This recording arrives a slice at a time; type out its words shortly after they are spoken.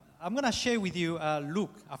I'm going to share with you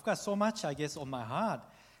Luke. I've got so much, I guess, on my heart.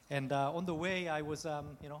 And on the way, I was,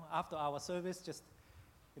 after our service, just,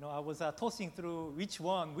 I was tossing through which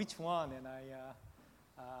one, and I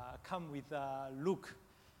come with Luke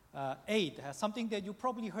 8, something that you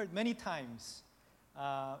probably heard many times.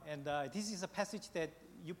 And this is a passage that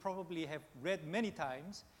you probably have read many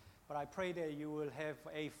times, but I pray that you will have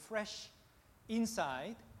a fresh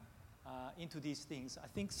insight into these things. I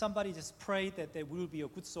think somebody just prayed that there will be a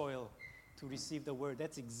good soil to receive the word.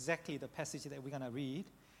 That's exactly the passage that we're going to read.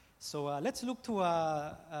 So let's look to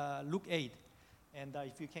Luke 8. And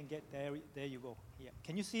if you can get there you go. Yeah.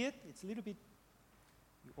 Can you see it? It's a little bit,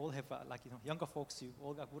 you all have, younger folks, you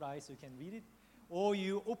all got good eyes so you can read it. Or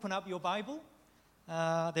you open up your Bible.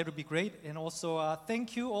 That would be great. And also,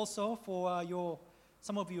 thank you also for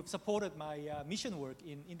some of you have supported my mission work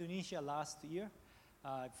in Indonesia last year.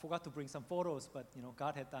 I forgot to bring some photos, but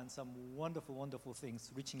God had done some wonderful, wonderful things,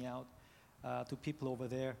 reaching out to people over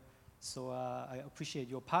there. So I appreciate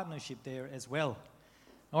your partnership there as well.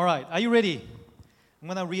 All right, are you ready? I'm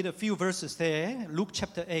going to read a few verses there. Luke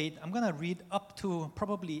chapter 8. I'm going to read up to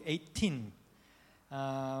probably 18,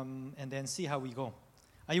 and then see how we go.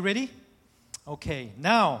 Are you ready? Okay.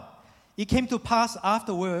 Now, it came to pass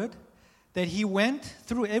afterward that he went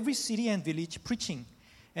through every city and village preaching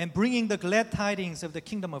and bringing the glad tidings of the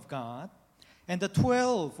kingdom of God. And the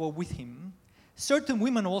 12 were with him, certain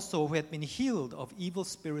women also who had been healed of evil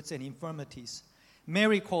spirits and infirmities.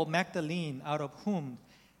 Mary called Magdalene, out of whom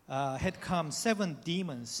had come 7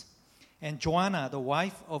 demons, and Joanna, the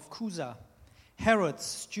wife of Chuza, Herod's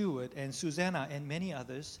steward, and Susanna, and many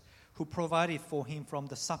others who provided for him from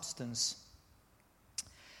the substance.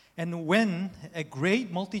 And when a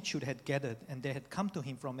great multitude had gathered, and they had come to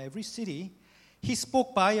him from every city, he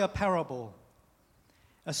spoke by a parable.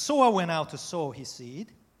 A sower went out to sow his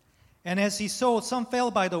seed, and as he sowed, some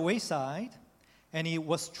fell by the wayside, and it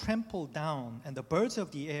was trampled down, and the birds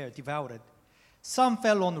of the air devoured it. Some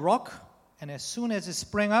fell on rock, and as soon as it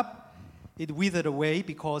sprang up, it withered away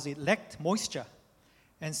because it lacked moisture.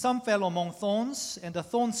 And some fell among thorns, and the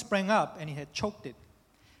thorns sprang up, and it had choked it.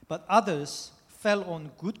 But others fell on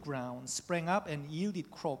good ground, sprang up, and yielded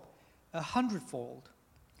crop 100-fold.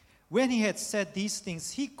 When he had said these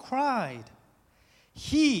things, he cried,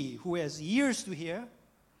 "He who has ears to hear,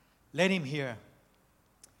 let him hear."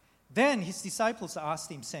 Then his disciples asked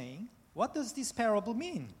him, saying, "What does this parable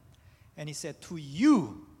mean?" And he said, "To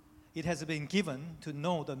you it has been given to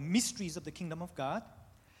know the mysteries of the kingdom of God,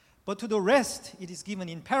 but to the rest it is given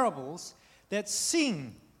in parables, that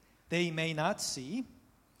seeing they may not see,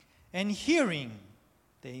 and hearing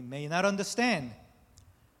they may not understand.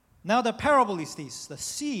 Now the parable is this: the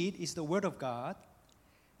seed is the word of God,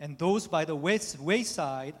 and those by the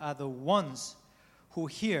wayside are the ones who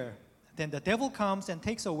hear. Then the devil comes and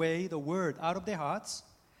takes away the word out of their hearts,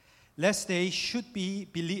 lest they should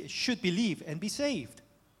believe and be saved.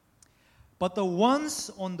 But the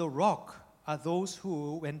ones on the rock are those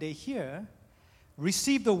who, when they hear,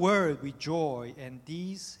 receive the word with joy, and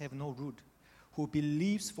these have no root, who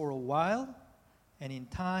believes for a while, and in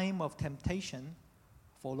time of temptation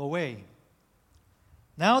fall away.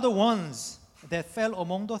 Now the ones that fell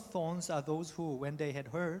among the thorns are those who, when they had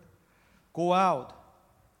heard, go out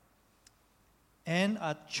and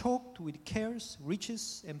are choked with cares,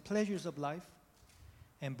 riches, and pleasures of life,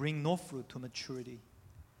 and bring no fruit to maturity.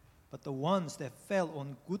 But the ones that fell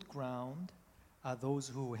on good ground are those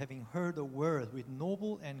who, having heard the word with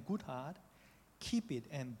noble and good heart, keep it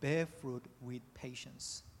and bear fruit with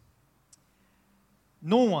patience.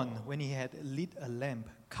 No one, when he had lit a lamp,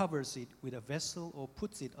 covers it with a vessel or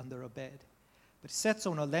puts it under a bed, but sets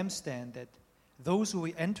on a lampstand, that those who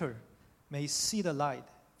enter may see the light.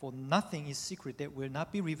 For nothing is secret that will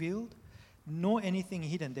not be revealed, nor anything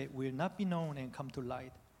hidden that will not be known and come to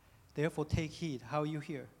light. Therefore take heed how you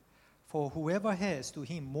hear. For whoever has, to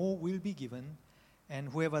him more will be given, and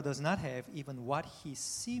whoever does not have, even what he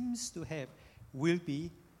seems to have will be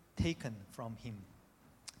taken from him.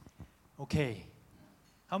 Okay.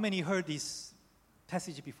 How many heard this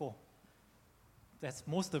passage before? That's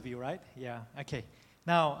most of you, right? Yeah, okay.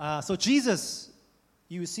 Now, so Jesus,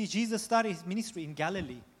 you see Jesus started his ministry in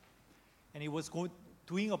Galilee. And he was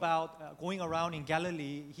going around in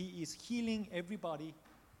Galilee. He is healing everybody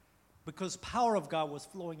because power of God was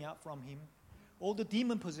flowing out from him. All the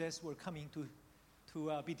demon-possessed were coming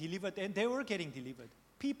to be delivered, and they were getting delivered.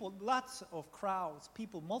 People, lots of crowds,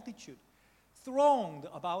 people, multitude, thronged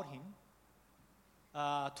about him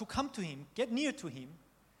to come to him, get near to him,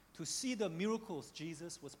 to see the miracles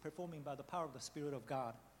Jesus was performing by the power of the Spirit of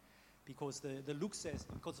God. Because the Luke says,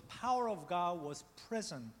 because the power of God was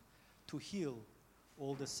present to heal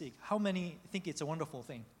all the sick. How many think it's a wonderful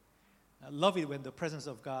thing? I love it when the presence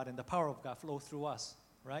of God and the power of God flow through us,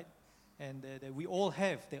 right? And that we all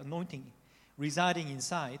have the anointing residing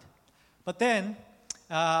inside. But then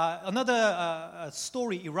another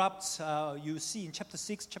story erupts. You see in chapter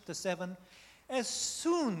 6, chapter 7. As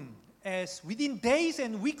soon as within days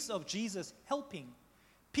and weeks of Jesus helping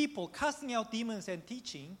people, casting out demons and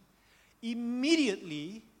teaching,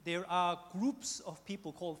 immediately there are groups of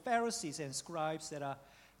people called Pharisees and scribes that are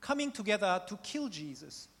coming together to kill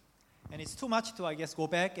Jesus. And it's too much to, I guess, go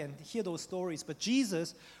back and hear those stories. But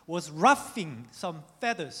Jesus was ruffling some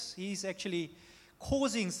feathers. He's actually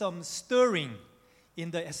causing some stirring in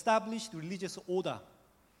the established religious order.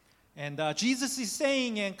 And Jesus is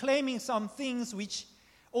saying and claiming some things which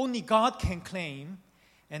only God can claim.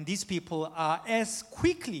 And these people are as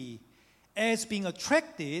quickly as being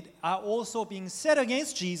attracted, are also being set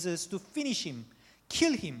against Jesus to finish him,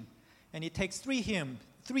 kill him. And it takes 3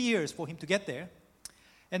 years for him to get there.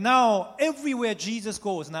 And now, everywhere Jesus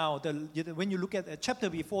goes now, when you look at the chapter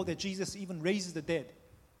before that, Jesus even raises the dead.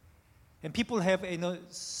 And people have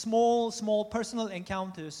small personal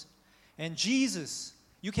encounters. And Jesus,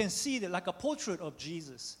 you can see that like a portrait of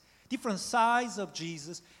Jesus, different sides of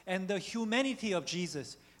Jesus, and the humanity of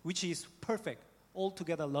Jesus, which is perfect,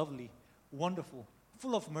 altogether lovely, wonderful,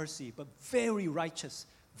 full of mercy, but very righteous,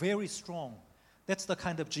 very strong. That's the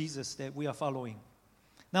kind of Jesus that we are following.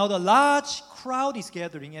 Now the large crowd is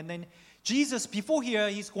gathering, and then Jesus, before here,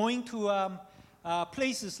 he's going to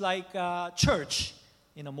places like church,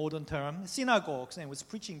 in a modern term, synagogues, and was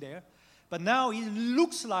preaching there. But now it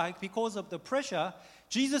looks like, because of the pressure,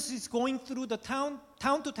 Jesus is going through the town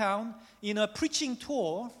to town in a preaching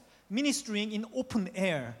tour, ministering in open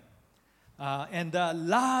air. And a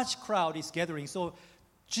large crowd is gathering. So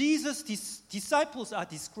Jesus' disciples are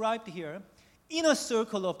described here. Inner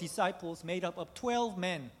circle of disciples made up of 12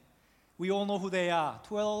 men. We all know who they are.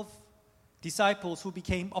 12 disciples who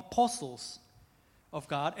became apostles of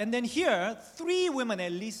God. And then here, 3 women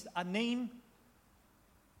at least are named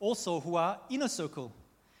also who are inner circle.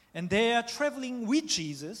 And they are traveling with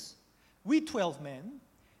Jesus, with 12 men.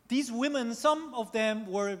 These women, some of them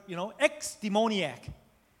were, ex-demoniac.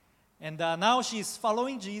 And now she's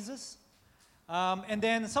following Jesus. And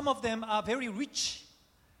then some of them are very rich.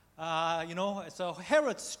 So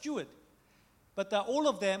Herod's steward. But all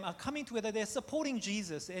of them are coming together. They're supporting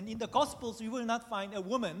Jesus. And in the Gospels, you will not find a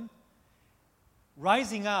woman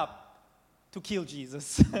rising up to kill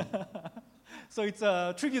Jesus. So it's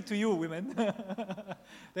a tribute to you, women.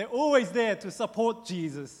 They're always there to support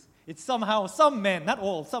Jesus. It's somehow some men, not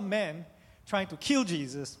all, some men trying to kill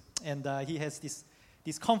Jesus. And he has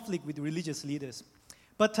this conflict with religious leaders.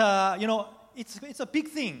 But, it's a big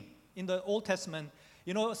thing in the Old Testament.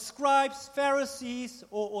 Scribes, Pharisees,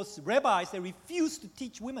 or rabbis, they refused to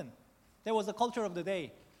teach women. That was the culture of the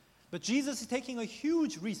day. But Jesus is taking a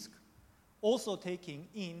huge risk, also taking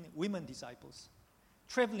in women disciples,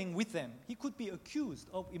 traveling with them. He could be accused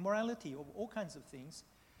of immorality, of all kinds of things.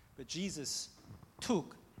 But Jesus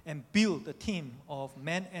took and built a team of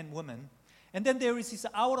men and women. And then there is this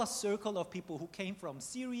outer circle of people who came from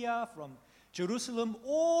Syria, from Jerusalem,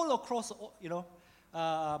 all across,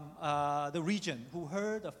 the region, who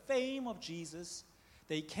heard the fame of Jesus.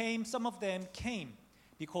 They came, some of them came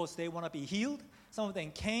because they want to be healed. Some of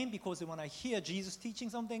them came because they want to hear Jesus teaching.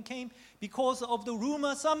 Some of them came because of the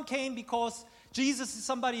rumor. Some came because Jesus is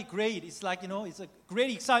somebody great. It's like, it's a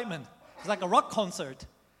great excitement. It's like a rock concert.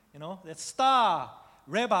 That star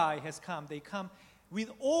rabbi has come. They come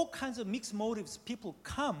with all kinds of mixed motives. People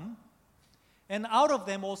come, and out of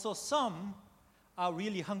them also some are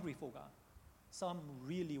really hungry for God. Some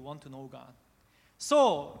really want to know God.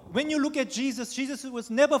 So when you look at Jesus, Jesus was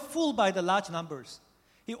never fooled by the large numbers.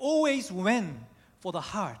 He always went for the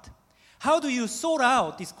heart. How do you sort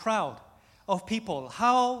out this crowd of people?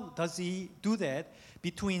 How does he do that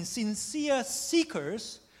between sincere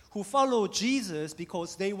seekers who follow Jesus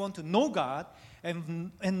because they want to know God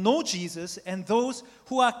and know Jesus, and those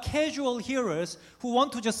who are casual hearers who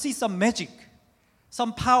want to just see some magic,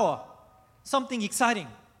 some power, something exciting?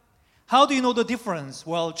 How do you know the difference?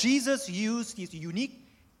 Well, Jesus used his unique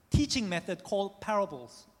teaching method called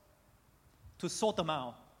parables to sort them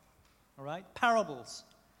out. All right? Parables.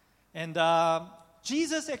 And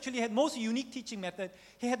Jesus actually had most unique teaching method.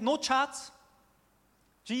 He had no charts.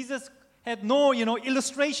 Jesus had no,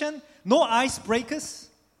 illustration, no icebreakers,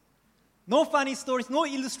 no funny stories, no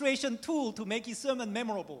illustration tool to make his sermon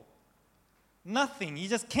memorable. Nothing. He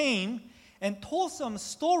just came and told some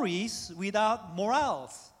stories without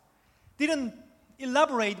morals. Didn't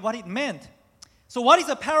elaborate what it meant. So what is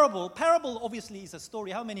a parable? Parable obviously is a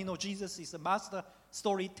story. How many know Jesus is a master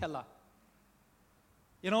storyteller.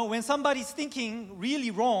 You know, when somebody's thinking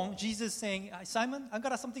really wrong, Jesus is saying, Simon, I've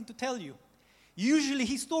got something to tell you. Usually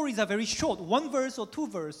his stories are very short, 1 verse or 2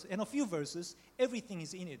 verses, and a few verses, everything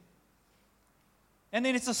is in it. And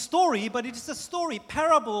then it's a story, but it's a story.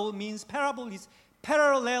 Parable means parable is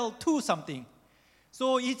parallel to something.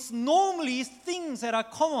 So it's normally things that are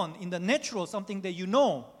common in the natural, something that you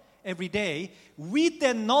know every day. With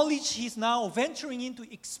that knowledge, he's now venturing into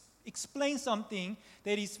explain something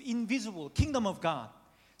that is invisible, kingdom of God,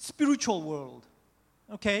 spiritual world.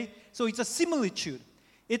 Okay? So it's a similitude.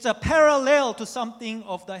 It's a parallel to something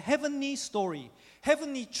of the heavenly story,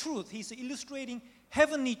 heavenly truth. He's illustrating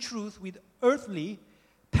heavenly truth with earthly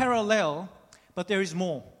parallel, but there is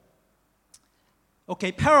more.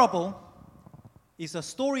 Okay, parable is a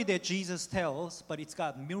story that Jesus tells, but it's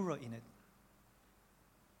got a mirror in it.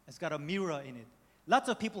 It's got a mirror in it. Lots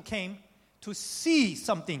of people came to see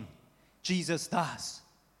something Jesus does.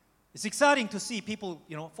 It's exciting to see people,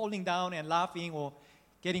 falling down and laughing or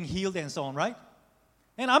getting healed and so on, right?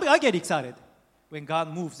 And I get excited when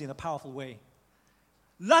God moves in a powerful way.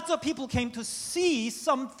 Lots of people came to see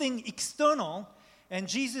something external, and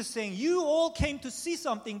Jesus is saying, you all came to see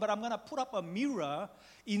something, but I'm going to put up a mirror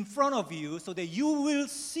in front of you so that you will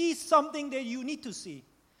see something that you need to see,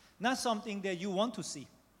 not something that you want to see.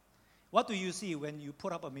 What do you see when you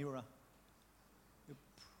put up a mirror?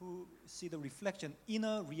 You see the reflection,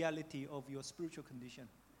 inner reality of your spiritual condition.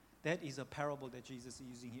 That is a parable that Jesus is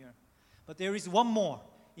using here. But there is one more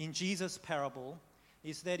in Jesus' parable,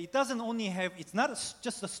 is that it doesn't only have, it's not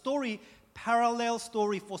just a story, parallel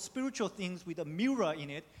story for spiritual things with a mirror in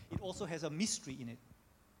it, it also has a mystery in it.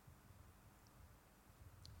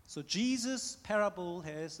 So Jesus' parable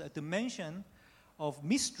has a dimension of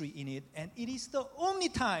mystery in it, and it is the only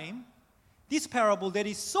time this parable that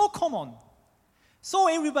is so common, so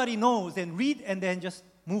everybody knows and read and then just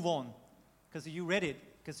move on because you read it,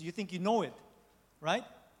 because you think you know it, right?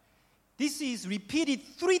 This is repeated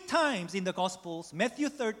 3 times in the Gospels, Matthew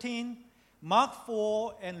 13, Mark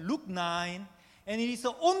 4, and Luke 9. And it is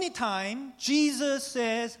the only time Jesus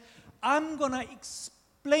says, I'm going to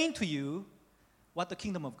explain to you what the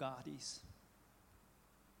kingdom of God is.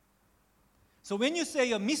 So when you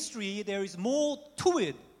say a mystery, there is more to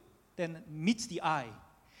it than meets the eye.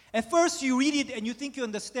 At first you read it and you think you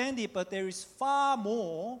understand it, but there is far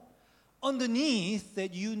more underneath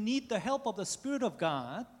that you need the help of the Spirit of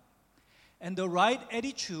God and the right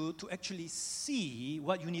attitude to actually see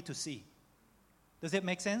what you need to see. Does that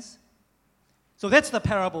make sense? So that's the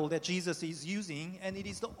parable that Jesus is using, and it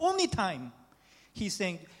is the only time he's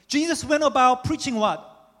saying, Jesus went about preaching what?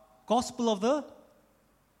 Gospel of the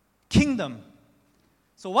kingdom.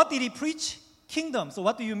 So what did he preach? Kingdom. So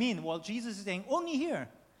what do you mean? Well, Jesus is saying, only here.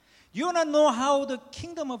 You want to know how the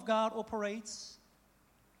kingdom of God operates?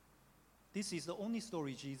 This is the only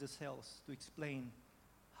story Jesus tells to explain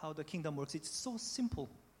how the kingdom works. It's so simple,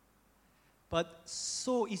 but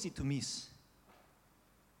so easy to miss.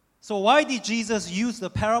 So why did Jesus use the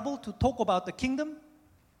parable to talk about the kingdom?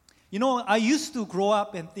 I used to grow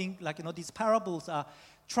up and think these parables are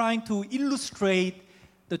trying to illustrate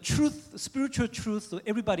the truth, spiritual truth, so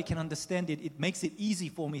everybody can understand it. It makes it easy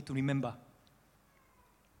for me to remember.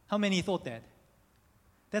 How many thought that?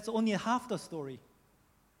 That's only half the story.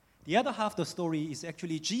 The other half of the story is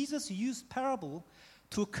actually Jesus used parable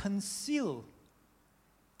to conceal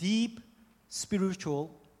deep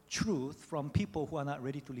spiritual truth from people who are not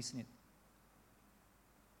ready to listen it.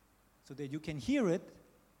 So that you can hear it,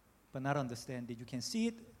 but not understand it. You can see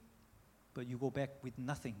it, but you go back with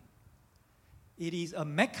nothing. It is a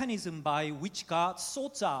mechanism by which God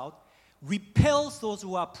sorts out, repels those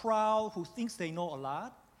who are proud, who thinks they know a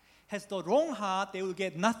lot, has the wrong heart, they will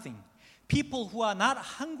get nothing. People who are not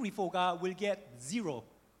hungry for God will get 0.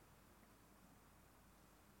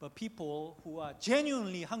 But people who are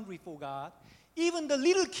genuinely hungry for God, even the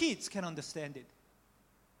little kids can understand it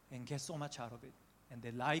and get so much out of it. And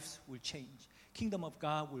their lives will change. Kingdom of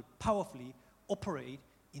God will powerfully operate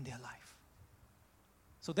in their life.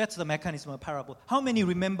 So that's the mechanism of parable. How many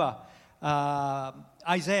remember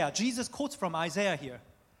Isaiah? Jesus quotes from Isaiah here.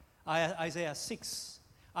 Isaiah 6.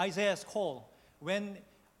 Isaiah's call. When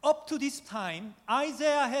up to this time,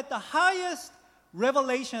 Isaiah had the highest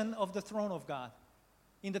revelation of the throne of God.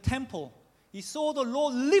 In the temple, he saw the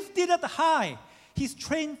Lord lifted up high. His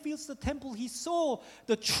train fills the temple. He saw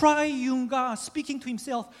the triune God speaking to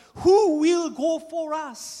himself. Who will go for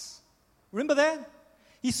us? Remember that?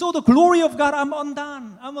 He saw the glory of God. I'm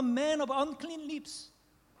undone. I'm a man of unclean lips.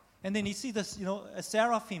 And then he sees this, a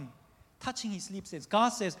seraphim touching his lips. And God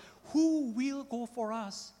says, who will go for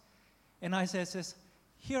us? And Isaiah says,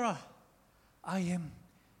 here I am,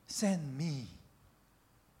 send me.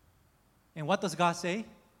 And what does God say?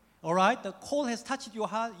 All right, the coal has touched your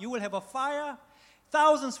heart. You will have a fire.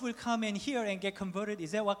 Thousands will come and hear and get converted.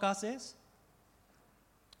 Is that what God says?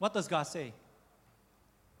 What does God say?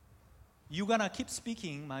 You're going to keep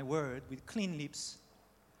speaking my word with clean lips.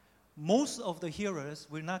 Most of the hearers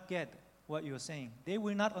will not get what you're saying. They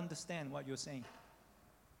will not understand what you're saying.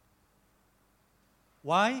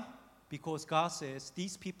 Why? Because God says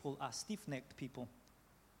these people are stiff-necked people.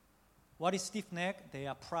 What is stiff-necked? They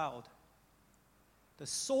are proud. The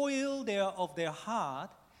soil of their heart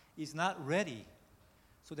is not ready,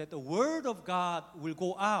 so that the word of God will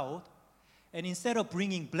go out, and instead of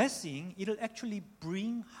bringing blessing, it'll actually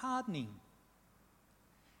bring hardening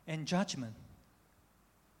and judgment.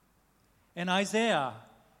 And Isaiah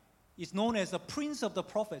is known as the prince of the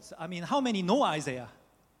prophets. I mean, how many know Isaiah?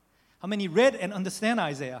 How many read and understand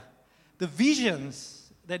Isaiah? The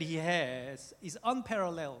visions that he has is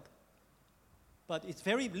unparalleled, but it's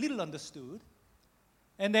very little understood.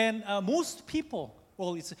 And then most people,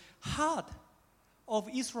 it's heart of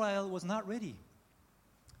Israel was not ready.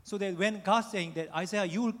 So that when God's saying that, Isaiah,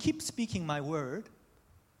 you will keep speaking my word,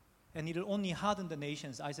 and it will only harden the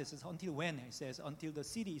nations. Isaiah says, until when? He says, until the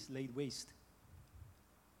city is laid waste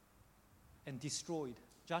and destroyed.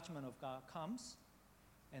 Judgment of God comes,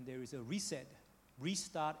 and there is a reset,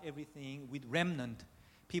 restart everything with remnant.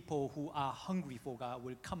 People who are hungry for God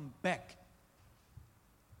will come back.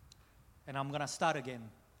 And I'm going to start again.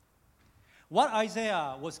 What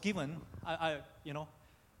Isaiah was given,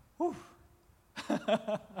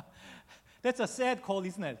 that's a sad call,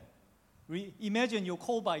 isn't it? Imagine you're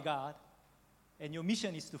called by God and your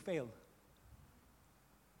mission is to fail.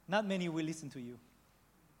 Not many will listen to you.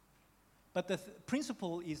 But the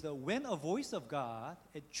principle is that when a voice of God,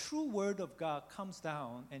 a true word of God comes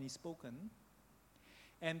down and is spoken,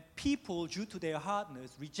 and people, due to their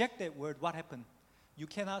hardness, reject that word, what happened? You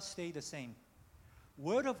cannot stay the same.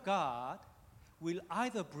 Word of God will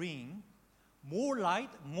either bring more light,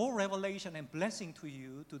 more revelation and blessing to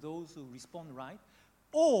you, to those who respond right,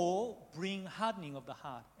 or bring hardening of the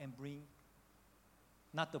heart and bring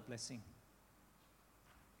not the blessing.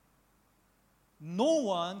 No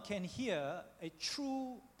one can hear a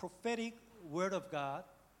true prophetic word of God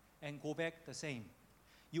and go back the same.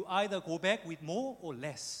 You either go back with more or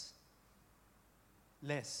less.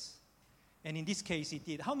 Less. And in this case, it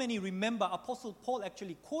did. How many remember Apostle Paul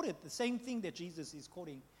actually quoted the same thing that Jesus is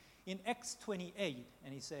quoting in Acts 28?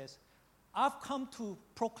 And he says, I've come to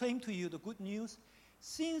proclaim to you the good news.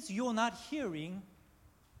 Since you're not hearing,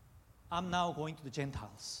 I'm now going to the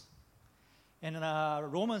Gentiles. And in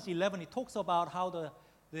Romans 11, it talks about how the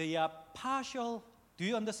partial, do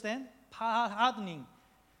you understand? Partial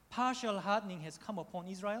hardening has come upon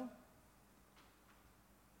Israel.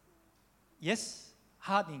 Yes,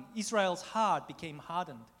 hardening. Israel's heart became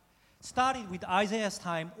hardened. Started with Isaiah's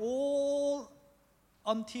time all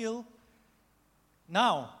until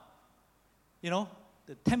now.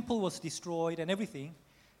 The temple was destroyed and everything.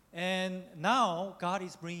 And now God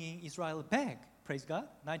is bringing Israel back. Praise God.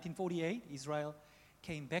 1948, Israel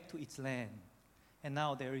came back to its land. And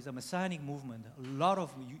now there is a messianic movement. A lot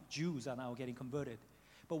of Jews are now getting converted.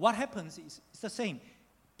 But what happens is it's the same.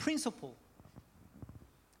 Principle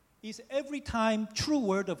is every time true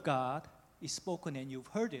word of God is spoken and you've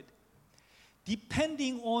heard it,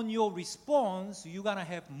 depending on your response, you're going to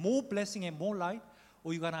have more blessing and more light,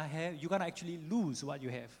 or you're gonna actually lose what you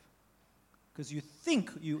have. Because you think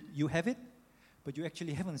you have it, but you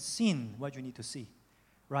actually haven't seen what you need to see,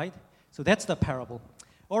 right? So that's the parable.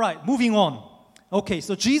 All right, moving on. Okay,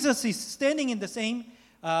 so Jesus is standing in the same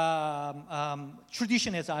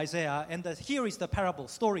tradition as Isaiah, and here is the parable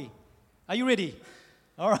story. Are you ready?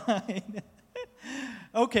 All right.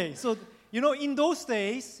 Okay, so in those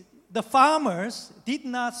days, the farmers did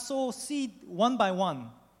not sow seed one by one.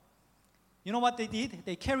 You know what they did?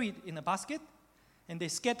 They carried it in a basket, and they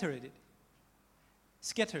scattered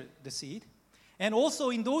the seed. And also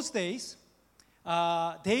in those days,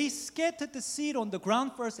 they scattered the seed on the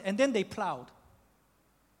ground first, and then they plowed.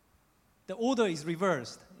 The order is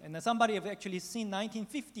reversed. And somebody have actually seen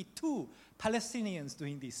 1952 Palestinians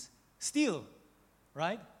doing this. Still,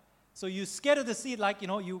 right? So you scatter the seed like,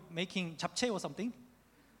 you making japchae or something.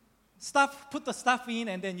 Put the stuff in,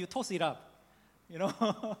 and then you toss it up.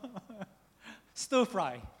 Stir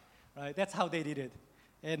fry, right? That's how they did it.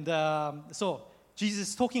 And so Jesus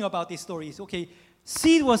is talking about these stories. Okay,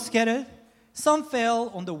 seed was scattered. Some fell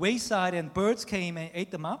on the wayside and birds came and ate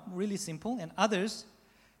them up. Really simple. And others,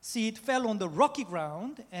 seed fell on the rocky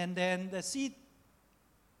ground, and then the seed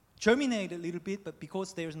germinated a little bit, but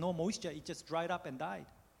because there's no moisture, it just dried up and died.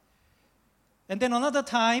 And then another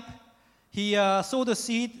type, he sowed the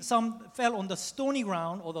seed. Some fell on the stony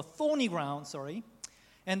ground, or the thorny ground, sorry.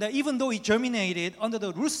 And even though it germinated under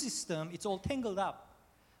the root system, it's all tangled up.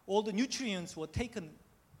 All the nutrients were taken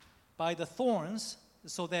by the thorns,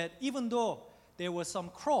 so that even though there were some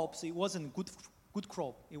crops, it wasn't good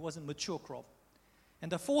crop. It wasn't mature crop. And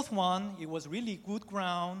the fourth one, it was really good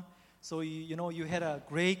ground. So you had a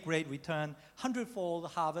great return, 100-fold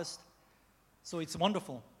harvest. So it's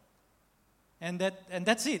wonderful. And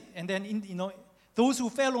that's it. And then those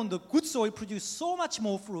who fell on the good soil produced so much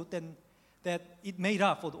more fruit than that it made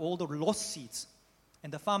up for all the lost seeds.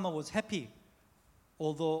 And the farmer was happy,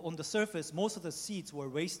 although on the surface most of the seeds were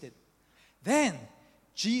wasted. Then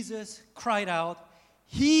Jesus cried out,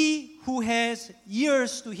 "He who has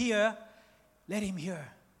ears to hear, let him hear."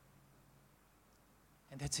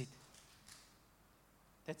 And that's it.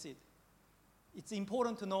 That's it. It's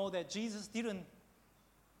important to know that Jesus didn't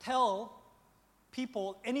tell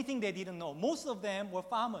people anything they didn't know. Most of them were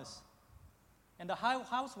farmers and the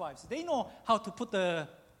housewives. They know how to put the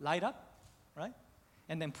light up, right?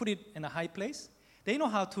 And then put it in a high place. They know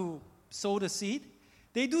how to sow the seed.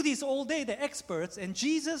 They do this all day, the experts, and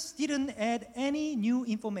Jesus didn't add any new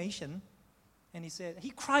information. And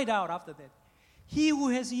he cried out after that, "He who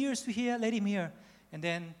has ears to hear, let him hear." And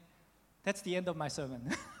then that's the end of my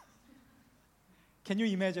sermon. Can you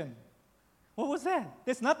imagine? What was that?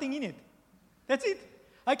 There's nothing in it. That's it.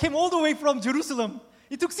 I came all the way from Jerusalem.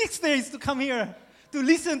 It took 6 days to come here to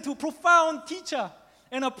listen to a profound teacher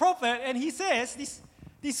and a prophet. And he says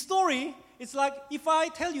this story, it's like if I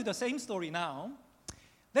tell you the same story now,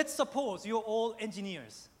 let's suppose you're all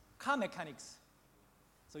engineers, car mechanics.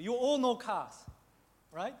 So you all know cars,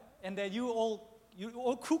 right? And then you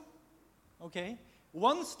all cook, okay?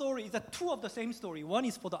 One story is two of the same story. One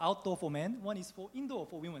is for the outdoor for men, one is for indoor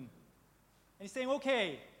for women. And he's saying,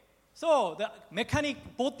 okay, so the mechanic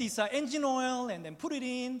bought this engine oil and then put it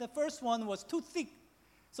in. The first one was too thick,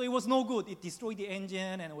 so it was no good. It destroyed the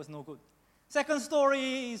engine and it was no good. Second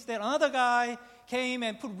story is that another guy came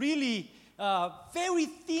and put really very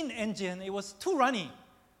thin engine. It was too runny.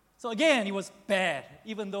 So again, it was bad.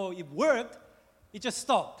 Even though it worked, it just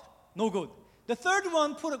stopped. No good. The third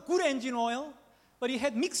one put a good engine oil, but it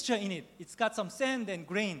had mixture in it. It's got some sand and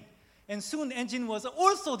grain. And soon the engine was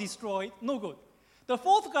also destroyed. No good. The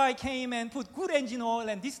fourth guy came and put good engine oil,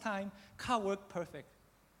 and this time, car worked perfect.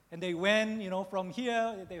 And they went, from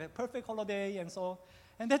here, they had perfect holiday and so on.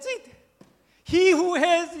 And that's it. He who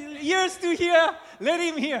has ears to hear, let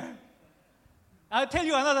him hear. I'll tell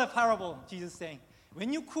you another parable, Jesus saying.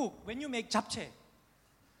 When you cook, when you make japchae,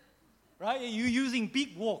 right, you're using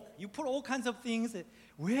big wok. You put all kinds of things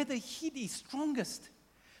where the heat is strongest.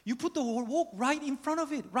 You put the wok right in front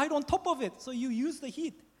of it, right on top of it, so you use the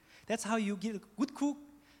heat. That's how you get a good cook.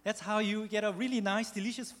 That's how you get a really nice,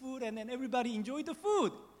 delicious food, and then everybody enjoy the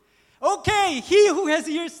food. Okay, he who has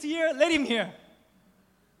ears to hear, let him hear.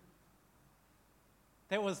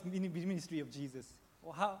 That was the ministry of Jesus.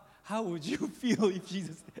 Well, how would you feel if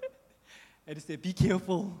Jesus had said, be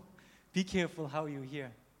careful how you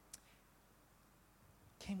hear.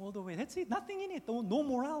 Came all the way. That's it. Nothing in it. No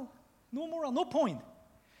morale, no point.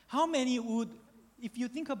 How many would, if you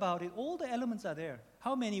think about it, all the elements are there.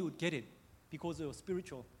 How many would get it because you're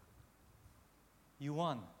spiritual? You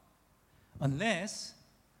won. Unless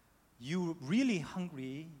you're really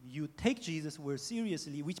hungry, you take Jesus' word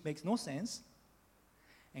seriously, which makes no sense,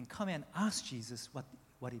 and come and ask Jesus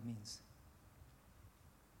what it means.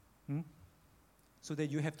 So that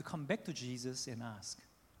you have to come back to Jesus and ask,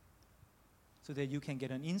 so that you can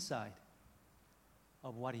get an insight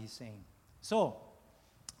of what he's saying. So,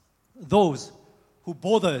 those who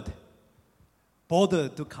bothered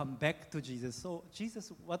to come back to Jesus. So,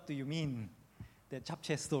 Jesus, what do you mean? That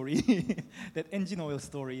japchae story, that engine oil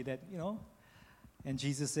story, And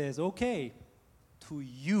Jesus says, okay, to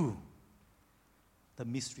you, the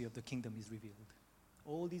mystery of the kingdom is revealed.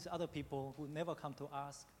 All these other people who never come to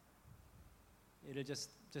ask, it'll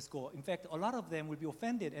just go. In fact, a lot of them will be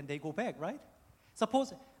offended and they go back, right?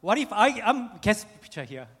 Suppose, what if I'm guest picture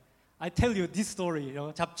here. I tell you this story,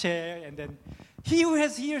 japchae, and then he who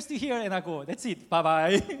has ears to hear, and I go, that's it,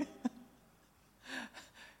 bye-bye.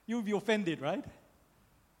 You'll be offended, right?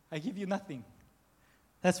 I give you nothing.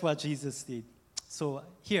 That's what Jesus did. So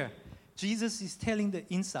here, Jesus is telling the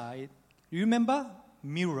inside. You remember?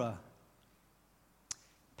 Mirror.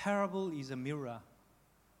 Parable is a mirror.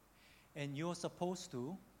 And you're supposed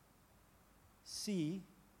to see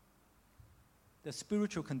the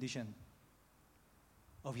spiritual condition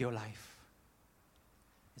of your life.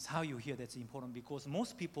 It's how you hear that's important, because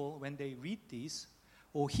most people, when they read this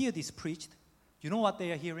or hear this preached, you know what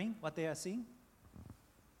they are hearing, what they are seeing?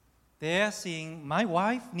 They're saying, my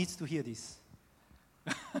wife needs to hear this.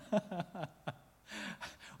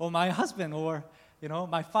 Or my husband, or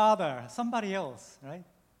my father, somebody else, right?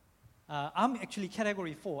 I'm actually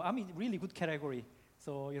category 4. I'm in really good category.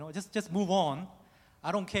 So, just move on.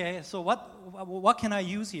 I don't care. So what can I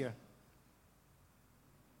use here?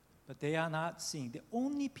 But they are not seeing. The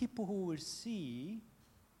only people who will see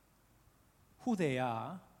who they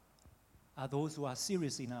are those who are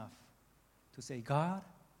serious enough to say, God,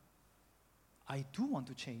 I do want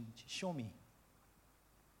to change. Show me.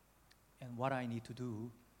 And what I need to do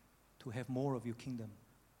to have more of your kingdom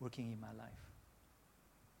working in my life.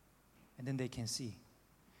 And then they can see.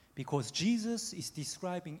 Because Jesus is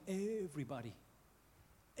describing everybody,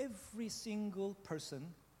 every single person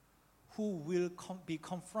who will be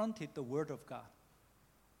confronted the Word of God.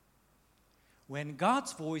 When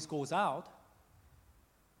God's voice goes out,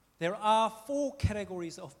 there are 4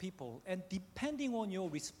 categories of people, and depending on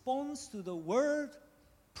your response to the word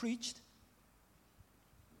preached,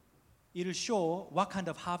 it will show what kind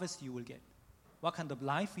of harvest you will get, what kind of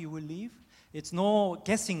life you will live. It's no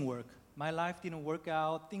guessing work. My life didn't work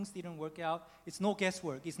out, things didn't work out. It's no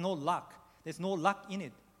guesswork, it's no luck. There's no luck in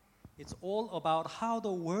it. It's all about how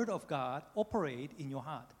the Word of God operates in your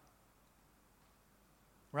heart.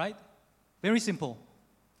 Right? Very simple.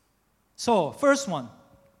 So, first one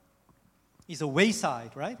is a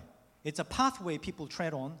wayside, right? It's a pathway people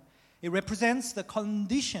tread on. It represents the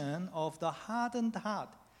condition of the hardened heart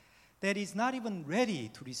that is not even ready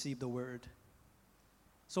to receive the Word.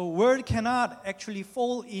 So Word cannot actually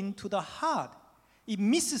fall into the heart. It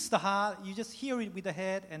misses the heart. You just hear it with the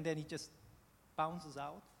head, and then it just bounces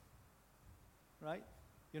out. Right?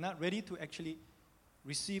 You're not ready to actually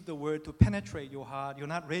receive the Word to penetrate your heart. You're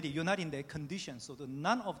not ready. You're not in that condition. So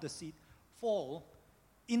none of the seed fall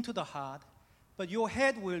into the heart. But your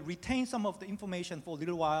head will retain some of the information for a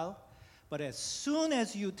little while. But as soon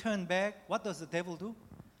as you turn back, what does the devil do?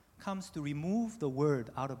 Comes to remove the Word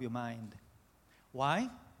out of your mind. Why?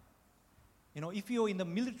 If you're in the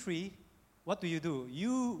military, what do?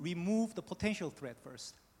 You remove the potential threat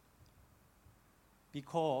first.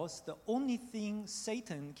 Because the only thing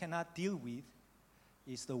Satan cannot deal with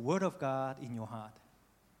is the Word of God in your heart.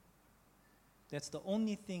 That's the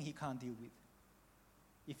only thing he can't deal with.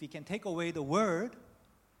 If he can take away the Word,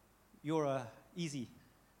 you're easy.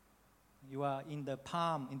 You are in the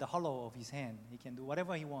palm, in the hollow of his hand. He can do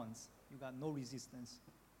whatever he wants. You got no resistance.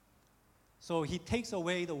 So he takes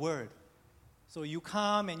away the Word. So you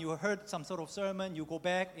come and you heard some sort of sermon, you go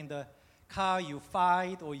back in the car, you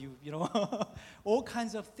fight, or all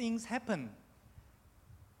kinds of things happen.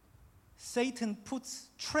 Satan puts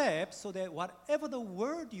traps so that whatever the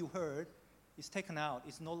word you heard is taken out.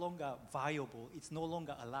 It's no longer viable. It's no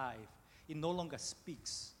longer alive. It no longer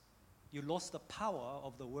speaks. You lost the power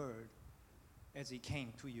of the word as it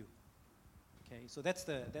came to you. Okay, so that's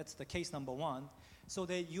the case number 1. So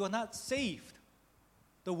that you are not saved.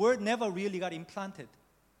 The word never really got implanted.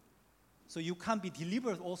 So you can't be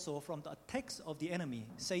delivered also from the attacks of the enemy,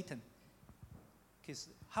 Satan. Because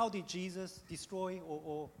how did Jesus destroy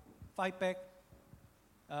or fight back,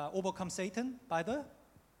 overcome Satan? By the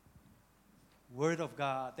Word of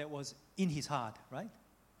God that was in his heart, right?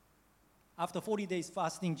 After 40 days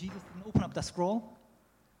fasting, Jesus didn't open up the scroll.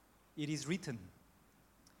 It is written.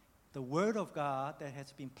 The Word of God that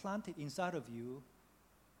has been planted inside of you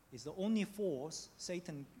is the only force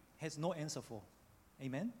Satan has no answer for.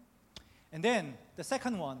 Amen? And then the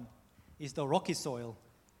second one is the rocky soil.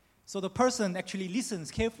 So the person actually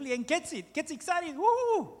listens carefully and gets it, gets excited,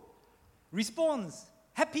 woo! Responds,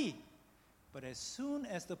 happy. But as soon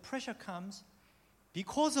as the pressure comes,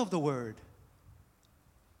 because of the word,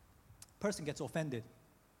 person gets offended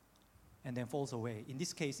and then falls away. In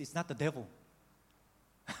this case, it's not the devil,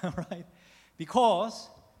 right? Because,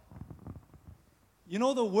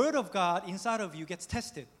 the word of God inside of you gets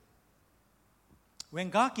tested. When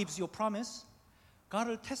God gives you a promise, God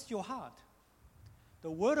will test your heart. The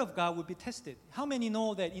word of God will be tested. How many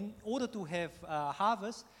know that in order to have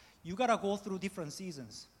harvest, you got to go through different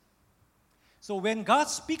seasons? So when God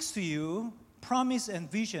speaks to you, promise and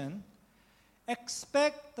vision,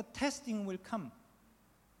 expect the testing will come.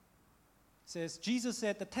 Jesus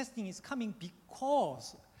said the testing is coming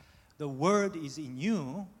because the word is in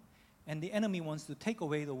you and the enemy wants to take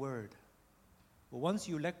away the word. But once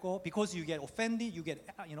you let go, because you get offended, you get,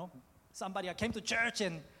 somebody, I came to church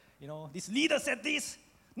and, this leader said this,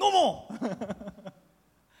 no more.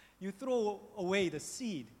 You throw away the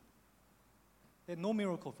seed. There's no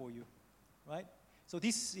miracle for you, right? So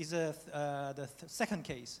this is the second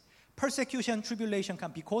case. Persecution, tribulation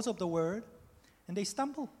come because of the word, and they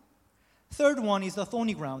stumble. Third one is the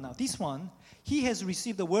thorny ground. Now, this one, he has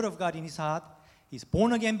received the word of God in his heart. He's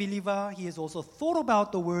born-again believer. He has also thought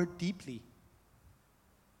about the word deeply.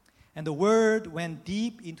 And the word went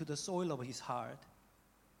deep into the soil of his heart.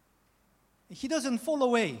 He doesn't fall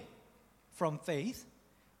away from faith.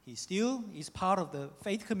 He still is part of the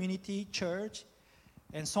faith community, church,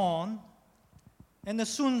 and so on. And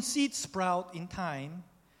soon seeds sprout in time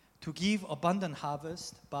to give abundant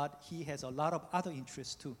harvest, but he has a lot of other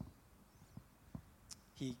interests too.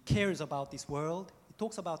 He cares about this world. He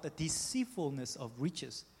talks about the deceitfulness of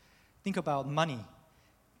riches. Think about money,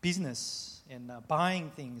 business, and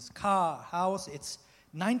buying things, car, house. It's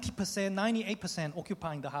 90%, 98%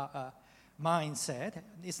 occupying the mindset.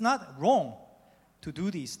 It's not wrong to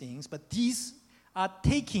do these things, but these are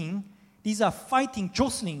fighting,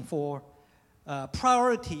 jostling for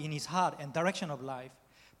priority in his heart and direction of life.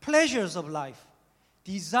 Pleasures of life,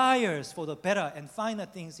 desires for the better and finer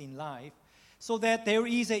things in life, so that there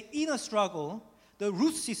is an inner struggle. The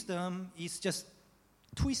root system is just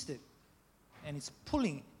twisted, and it's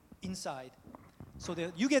pulling inside, so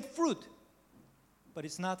that you get fruit, but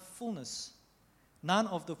it's not fullness. None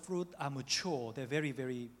of the fruit are mature. They're very,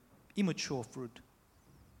 very immature fruit.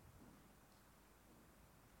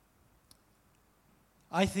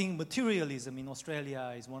 I think materialism in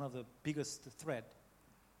Australia is one of the biggest threats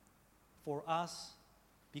for us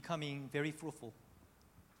becoming very fruitful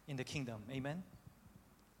in the kingdom. Amen?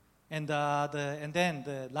 And then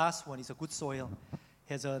the last one is a good soil.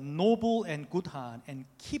 Has a noble and good heart, and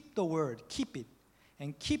keep the word, keep it,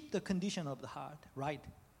 and keep the condition of the heart right,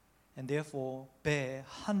 and therefore bear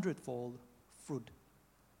 100-fold fruit.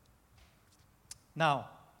 Now,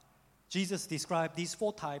 Jesus described these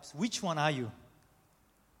 4 types. Which one are you?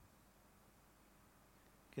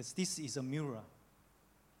 Because this is a mirror.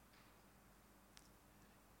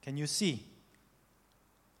 Can you see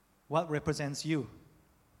what represents you?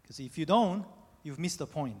 Because if you don't, you've missed the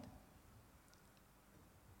point.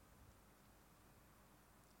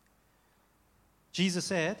 Jesus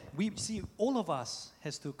said, all of us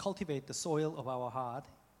has to cultivate the soil of our heart.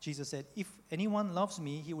 Jesus said, if anyone loves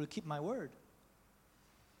me, he will keep my word.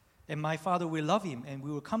 And my Father will love him, and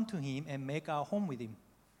we will come to him and make our home with him.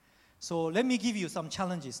 So let me give you some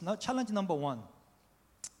challenges. Now, challenge number 1.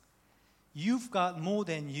 You've got more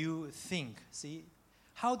than you think. See,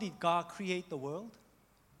 how did God create the world?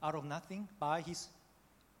 Out of nothing? By his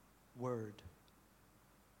word.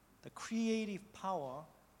 The creative power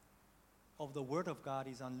of the word of God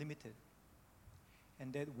is unlimited.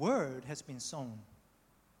 And that word has been sown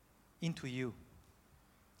into you.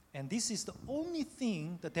 And this is the only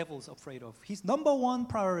thing the devil's afraid of. His number 1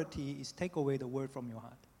 priority is take away the word from your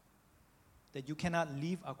heart. That you cannot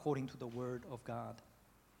live according to the word of God.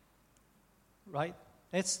 Right?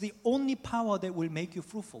 That's the only power that will make you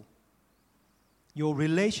fruitful. Your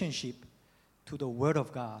relationship to the word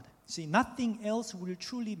of God. See, nothing else will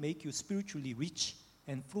truly make you spiritually rich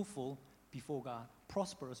and fruitful before God,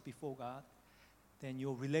 prosperous before God, than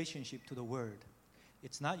your relationship to the word.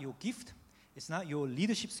 It's not your gift. It's not your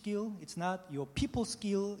leadership skill. It's not your people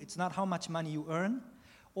skill. It's not how much money you earn.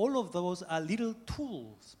 All of those are little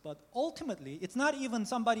tools. But ultimately, it's not even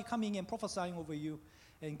somebody coming and prophesying over you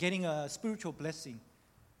and getting a spiritual blessing.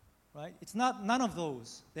 Right? It's not none of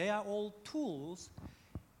those. They are all tools.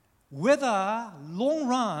 Whether long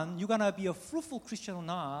run you're going to be a fruitful Christian or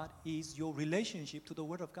not is your relationship to the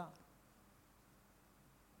Word of God.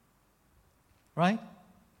 Right?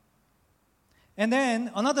 And then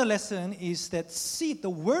another lesson is that the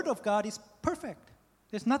Word of God is perfect.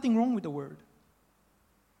 There's nothing wrong with the Word.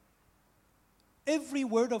 Every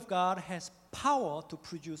Word of God has power to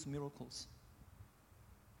produce miracles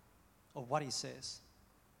of what it says.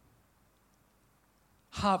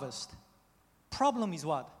 Harvest. Problem is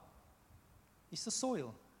what? It's the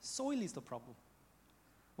soil. Soil is the problem.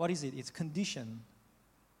 What is it? It's condition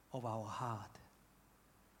of our heart.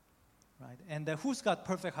 Right? And who's got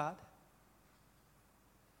perfect heart?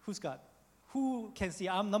 Who can see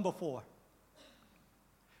I'm number 4?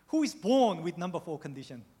 Who is born with number 4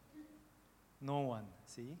 condition? No one.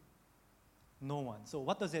 See? No one. So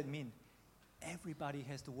what does that mean? Everybody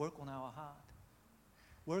has to work on our heart.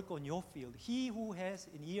 Work on your field. He who has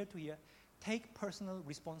an ear to hear, take personal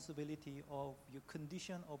responsibility of your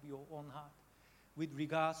condition of your own heart with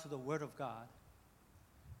regards to the Word of God.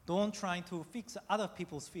 Don't try to fix other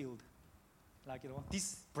people's field. Like,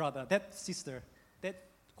 this brother, that sister, that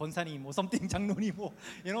권사님 or something, 장로님 or,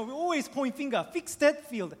 we always point finger, fix that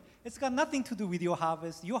field. It's got nothing to do with your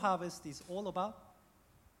harvest. Your harvest is all about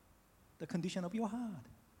the condition of your heart.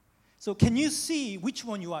 So can you see which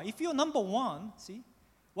one you are? If you're number 1, see,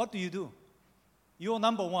 what do? you're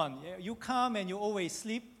number one. You come and you always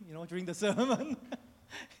sleep, during the sermon.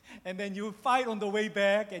 And then you fight on the way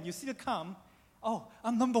back and you still come. Oh,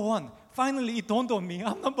 I'm number one. Finally, it dawned on me,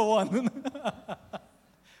 I'm number one.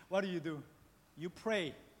 What do? You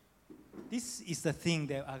pray. This is the thing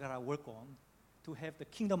that I got to work on, to have the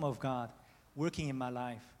kingdom of God working in my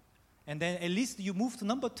life. And then at least you move to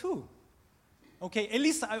number 2. Okay, at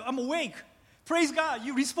least I'm awake. Praise God,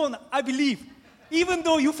 you respond, I believe. Even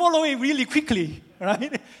though you follow it really quickly,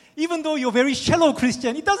 right? Even though you're very shallow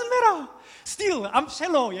Christian, it doesn't matter. Still, I'm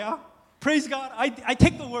shallow, yeah? Praise God, I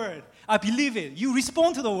take the word. I believe it. You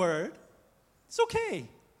respond to the word. It's okay.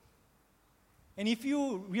 And if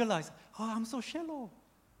you realize, I'm so shallow.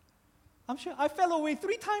 I fell away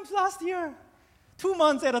 3 times last year. 2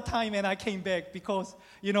 months at a time, and I came back because,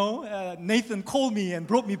 Nathan called me and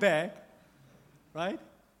brought me back. Right?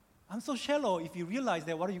 I'm so shallow. If you realize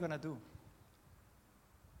that, what are you going to do?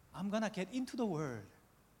 I'm going to get into the Word.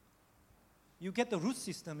 You get the root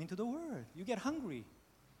system into the Word. You get hungry.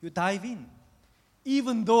 You dive in.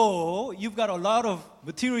 Even though you've got a lot of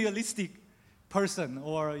materialistic person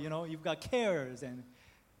or, you've got cares and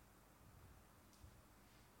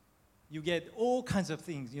you get all kinds of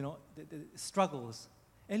things, the struggles.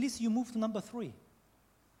 At least you move to number 3.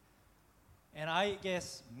 And I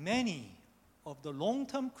guess many of the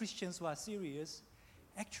long-term Christians who are serious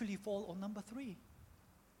actually fall on number 3.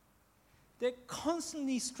 They're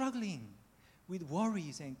constantly struggling with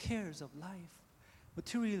worries and cares of life,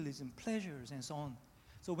 materialism, pleasures, and so on.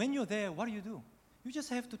 So when you're there, what do? You just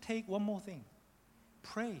have to take one more thing.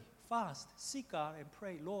 Pray, fast, seek God, and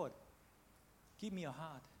pray, Lord, give me a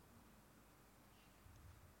heart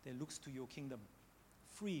that looks to your kingdom,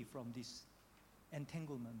 free from this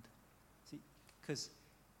entanglement. See, because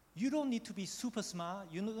you don't need to be super smart,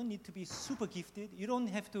 you don't need to be super gifted, you don't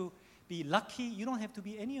have to be lucky, you don't have to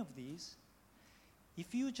be any of these.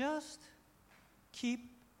 If you just keep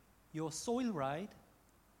your soil right,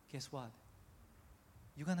 guess what?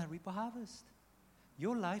 You're going to reap a harvest.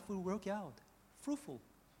 Your life will work out, fruitful,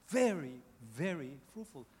 very, very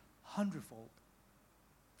fruitful, 100-fold.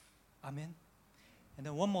 Amen. And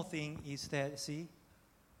then one more thing is that,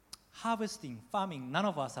 harvesting, farming, none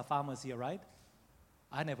of us are farmers here, right?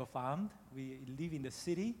 I never farmed. We live in the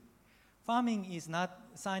city. Farming is not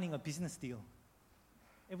signing a business deal.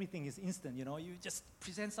 Everything is instant, you just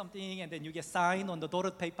present something and then you get signed on the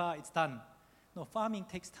dotted paper, it's done. No, farming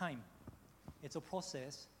takes time. It's a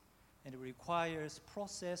process, and it requires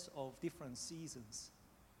process of different seasons.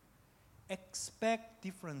 Expect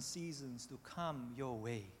different seasons to come your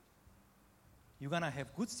way. You're going to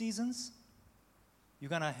have good seasons. You're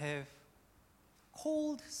going to have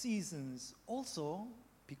cold seasons also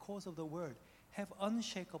because of the Word. Have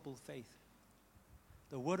unshakable faith.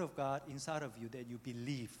 The Word of God inside of you that you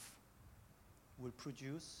believe will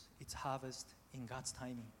produce its harvest in God's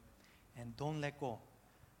timing. And don't let go.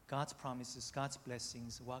 God's promises, God's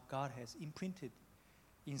blessings, what God has imprinted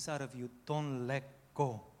inside of you, don't let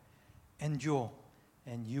go. Endure,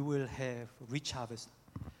 and you will have rich harvest.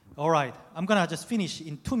 All right, I'm going to just finish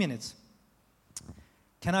in 2 minutes.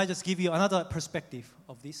 Can I just give you another perspective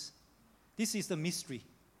of this? This is the mystery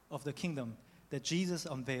of the kingdom that Jesus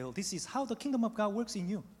unveiled. This is how the kingdom of God works in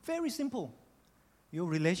you. Very simple. Your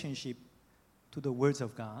relationship to the words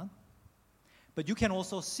of God. But you can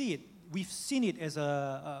also see it. We've seen it as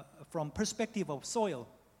from perspective of soil.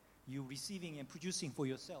 You receiving and producing for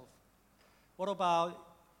yourself. What about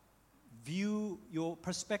view your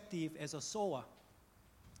perspective as a sower?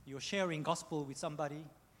 You're sharing gospel with somebody.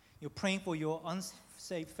 You're praying for your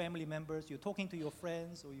unsaved family members. You're talking to your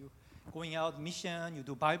friends, or you're going out mission. You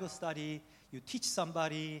do Bible study. You teach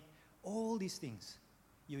somebody. All these things.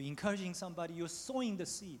 You're encouraging somebody. You're sowing the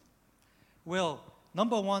seed. Well,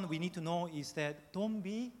 number one we need to know is that don't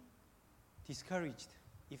be discouraged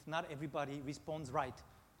if not everybody responds right.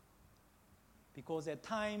 Because at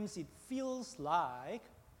times it feels like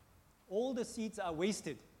all the seeds are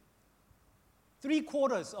wasted.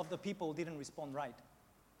 3/4 of the people didn't respond right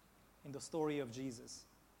in the story of Jesus.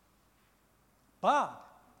 But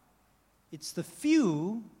it's the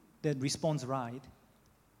few that responds right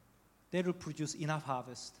that will produce enough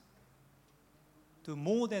harvest to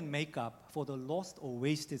more than make up for the lost or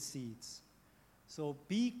wasted seeds. So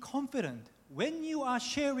be confident. When you are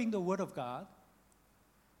sharing the Word of God,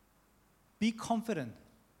 be confident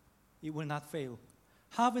it will not fail.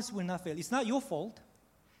 Harvest will not fail. It's not your fault.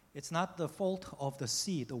 It's not the fault of the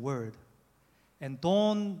seed, the Word. And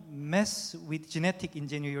don't mess with genetic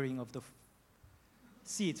engineering of the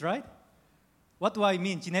seeds, right? What do I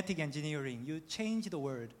mean, genetic engineering? You change the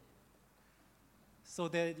Word so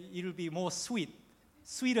that it will be more sweet,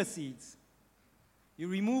 sweeter seeds. You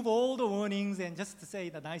remove all the warnings and just say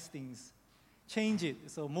the nice things. Change it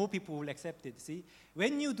so more people will accept it. See,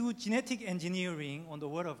 when you do genetic engineering on the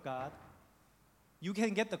Word of God, you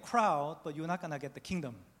can get the crowd, but you're not going to get the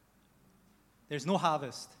kingdom. There's no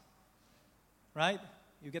harvest, right?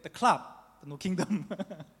 You get the clap, but no kingdom.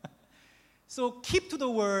 So keep to the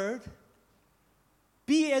Word,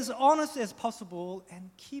 be as honest as possible, and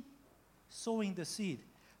keep sowing the seed.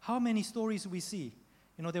 How many stories we see?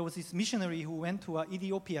 You know, there was this missionary who went to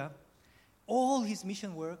Ethiopia. All his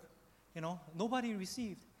mission work, nobody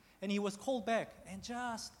received. And he was called back, and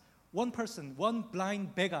just one person, one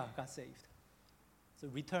blind beggar got saved. So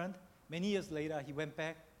returned. Many years later, he went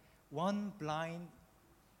back. One blind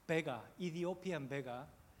beggar, Ethiopian beggar,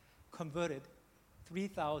 converted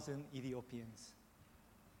 3,000 Ethiopians.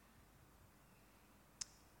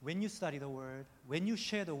 When you study the Word, when you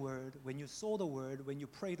share the Word, when you sow the Word, when you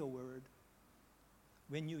pray the Word,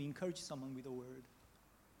 when you encourage someone with the Word,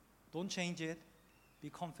 don't change it. Be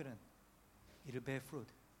confident. It'll bear fruit.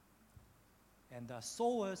 And the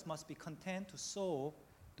sowers must be content to sow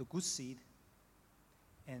the good seed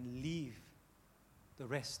and leave the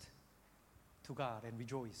rest to God and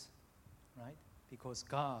rejoice, right? Because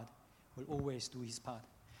God will always do His part.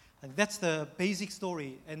 And that's the basic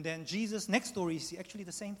story. And then Jesus' next story is actually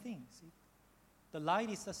the same thing. See? The light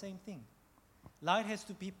is the same thing. Light has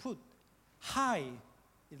to be put high.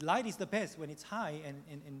 Light is the best when it's high,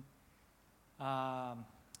 and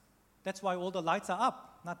that's why all the lights are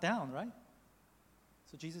up, not down, right?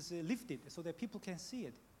 So Jesus lifted so that people can see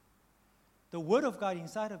it. The Word of God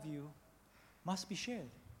inside of you must be shared.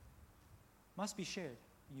 Must be shared.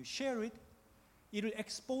 When you share it, it will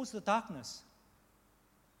expose the darkness.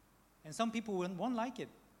 And some people won't like it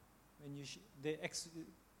when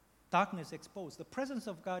darkness exposed. The presence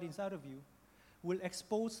of God inside of you will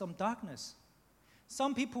expose some darkness.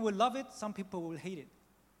 Some people will love it, some people will hate it.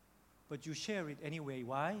 But you share it anyway.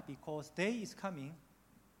 Why? Because day is coming,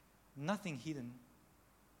 nothing hidden.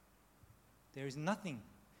 There is nothing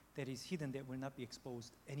that is hidden that will not be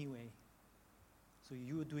exposed anyway. So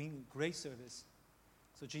you are doing great service.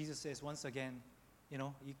 So Jesus says once again, it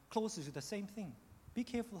closes to the same thing. Be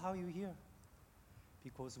careful how you hear.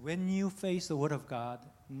 Because when you face the Word of God,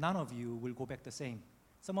 none of you will go back the same.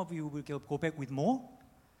 Some of you will go back with more.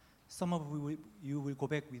 Some of you will go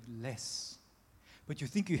back with less. But you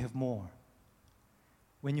think you have more.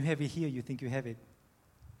 When you have it here, you think you have it.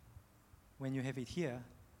 When you have it here,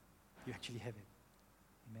 you actually have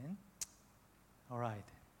it. Amen? All right.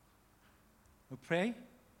 We'll pray.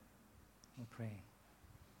 We'll pray.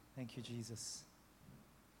 Thank you, Jesus.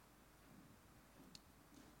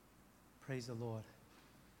 Praise the Lord.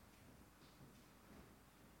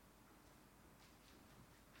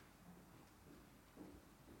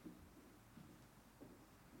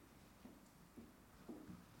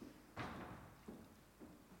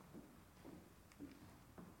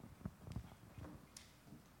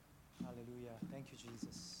 Hallelujah. Thank you,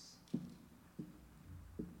 Jesus.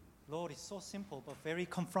 Lord, it's so simple but very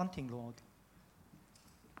confronting, Lord.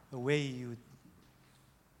 The way you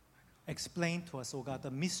explain to us, oh God,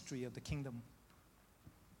 the mystery of the kingdom.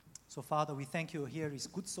 So, Father, we thank you. Here is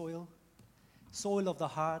good soil, soil of the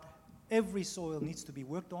heart. Every soil needs to be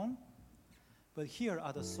worked on. But here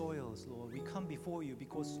are the soils, Lord. We come before you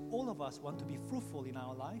because all of us want to be fruitful in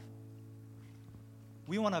our life.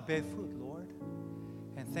 We want to bear fruit, Lord.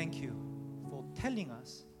 And thank you for telling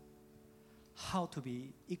us how to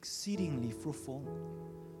be exceedingly fruitful,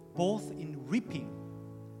 both in reaping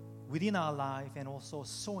within our life and also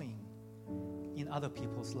sowing in other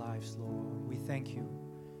people's lives, Lord. We thank you.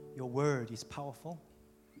 Your word is powerful.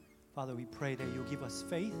 Father, we pray that you give us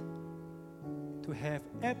faith to have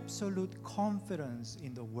absolute confidence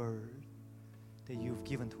in the word that you've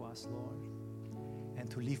given to us, Lord,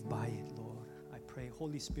 and to live by it, Lord. I pray,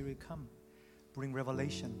 Holy Spirit, come, bring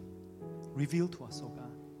revelation, reveal to us, oh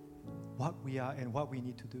God, what we are and what we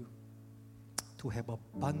need to do to have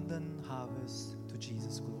abundant harvest to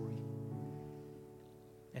Jesus' glory.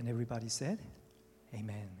 And everybody said,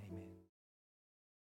 Amen, amen.